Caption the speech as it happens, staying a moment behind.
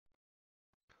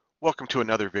Welcome to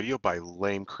another video by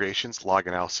Lame Creations, Log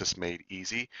Analysis Made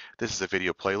Easy. This is a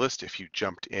video playlist. If you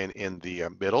jumped in the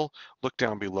middle, look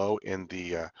down below in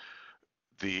the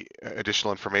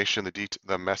additional information,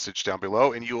 the message down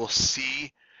below, and you will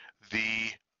see the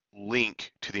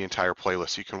link to the entire playlist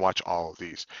so you can watch all of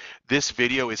these. This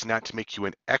video is not to make you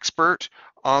an expert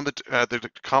on the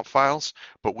comp files,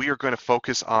 but we are going to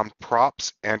focus on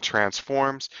props and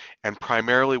transforms and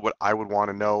primarily what I would want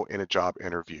to know in a job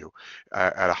interview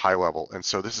at a high level. And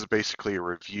so this is basically a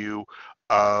review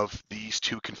of these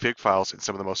two config files and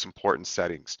some of the most important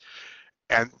settings.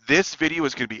 And this video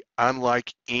is going to be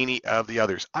unlike any of the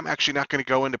others. I'm actually not going to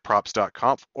go into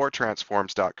props.conf or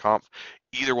transforms.conf,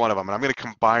 either one of them, and I'm going to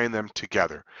combine them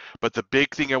together. But the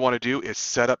big thing I want to do is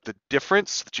set up the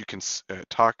difference so that you can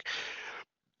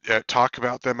talk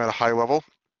about them at a high level.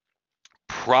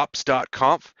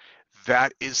 Props.conf,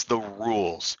 that is the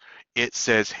rules. It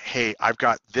says, hey, I've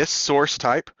got this source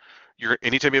type.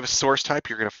 Anytime you have a source type,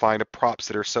 you're going to find a props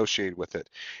that are associated with it.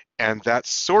 And that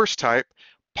source type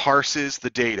parses the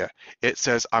data. It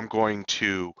says I'm going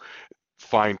to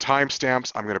find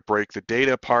timestamps. I'm going to break the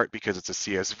data apart because it's a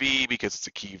CSV, because it's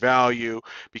a key value,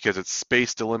 because it's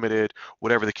space delimited,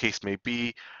 whatever the case may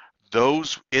be.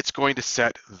 It's going to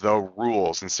set the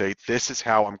rules and say, this is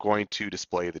how I'm going to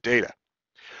display the data.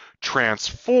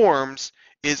 Transforms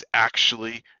is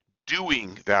actually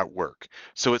doing that work.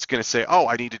 So it's going to say, oh,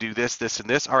 I need to do this, this, and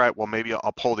this. All right, well, maybe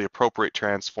I'll pull the appropriate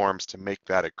transforms to make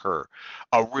that occur.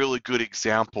 A really good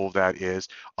example of that is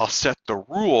I'll set the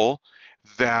rule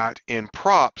that in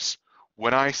props,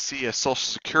 when I see a social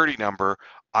security number,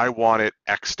 I want it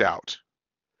X'd out.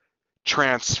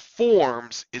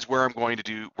 Transforms is where I'm going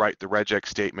to write the regex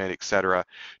statement, etc.,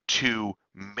 to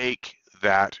make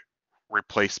that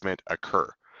replacement occur.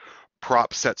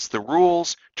 Prop sets the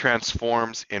rules,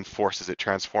 transforms enforces it.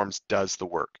 Transforms does the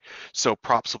work. So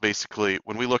props will basically,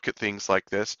 when we look at things like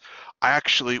this,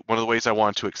 one of the ways I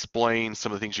want to explain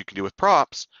some of the things you can do with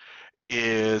props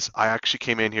is I actually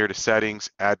came in here to settings,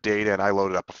 add data, and I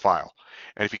loaded up a file.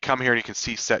 And if you come here and you can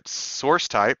see set source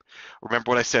type, remember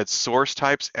what I said, source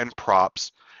types and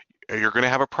props, you're going to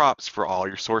have a props for all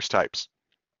your source types.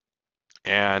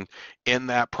 And in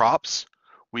that props,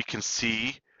 we can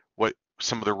see what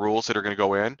some of the rules that are going to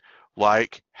go in,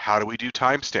 like how do we do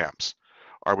timestamps?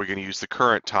 Are we going to use the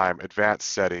current time, advanced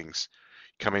settings?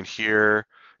 Come in here,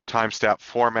 timestamp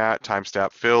format,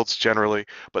 timestamp fields generally,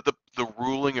 but the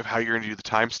ruling of how you're going to do the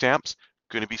timestamps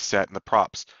going to be set in the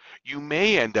props. You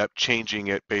may end up changing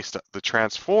it based on the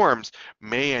transforms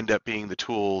may end up being the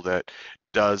tool that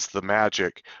does the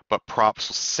magic, but props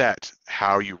will set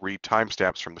how you read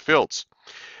timestamps from the fields.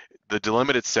 The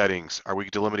delimited settings, are we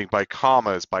delimiting by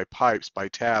commas, by pipes, by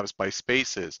tabs, by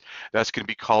spaces? That's going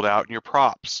to be called out in your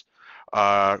props.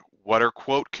 What are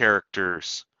quote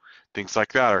characters? Things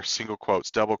like that are single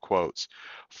quotes, double quotes.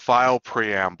 File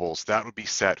preambles, that would be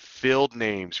set. Field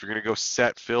names, if you're going to go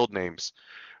set field names,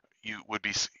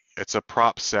 it's a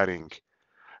prop setting.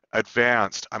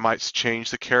 Advanced, I might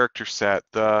change the character set,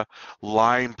 the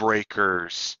line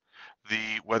breakers,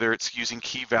 whether it's using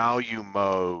key value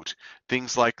mode,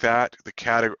 things like that, the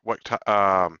category,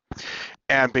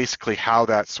 and basically how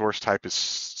that source type is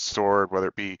stored, whether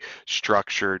it be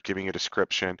structured, giving a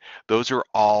description. Those are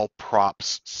all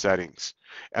props settings.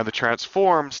 And the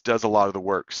transforms does a lot of the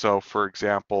work. So for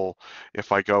example,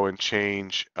 if I go and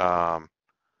change,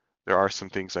 there are some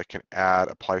things I can add,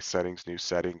 apply settings, new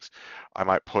settings. I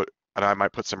might put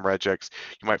some regex.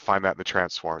 You might find that in the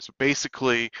transforms. But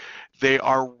basically, they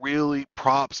are really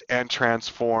props and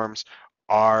transforms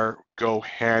go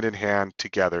hand in hand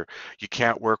together. You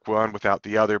can't work one without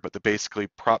the other, but basically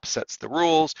prop sets the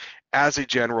rules as a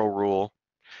general rule,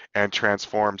 and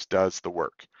transforms does the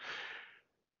work.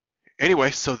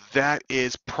 Anyway, so that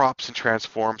is props and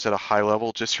transforms at a high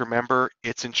level. Just remember,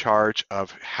 it's in charge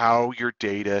of how your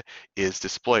data is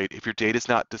displayed. If your data is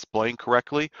not displaying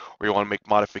correctly, or you want to make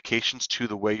modifications to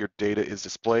the way your data is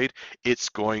displayed, it's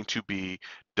going to be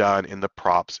done in the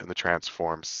props and the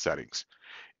transforms settings.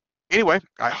 Anyway,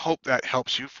 I hope that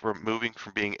helps you from moving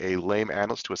from being a lame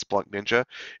analyst to a Splunk ninja.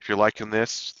 If you're liking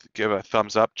this, give a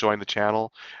thumbs up, join the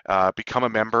channel, become a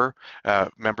member.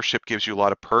 Membership gives you a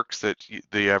lot of perks that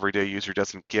the everyday user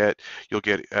doesn't get. You'll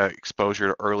get exposure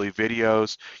to early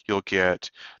videos. You'll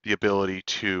get the ability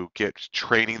to get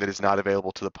training that is not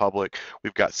available to the public.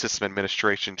 We've got system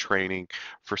administration training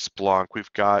for Splunk.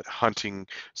 We've got hunting,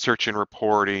 search and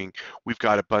reporting. We've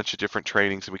got a bunch of different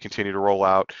trainings that we continue to roll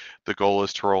out. The goal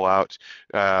is to roll out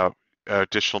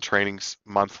additional trainings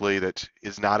monthly that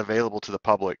is not available to the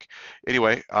public.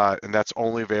 Anyway, and that's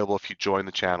only available if you join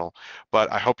the channel.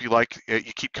 But I hope you like it,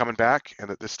 you keep coming back and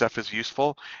that this stuff is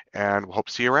useful, and we'll hope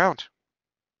to see you around.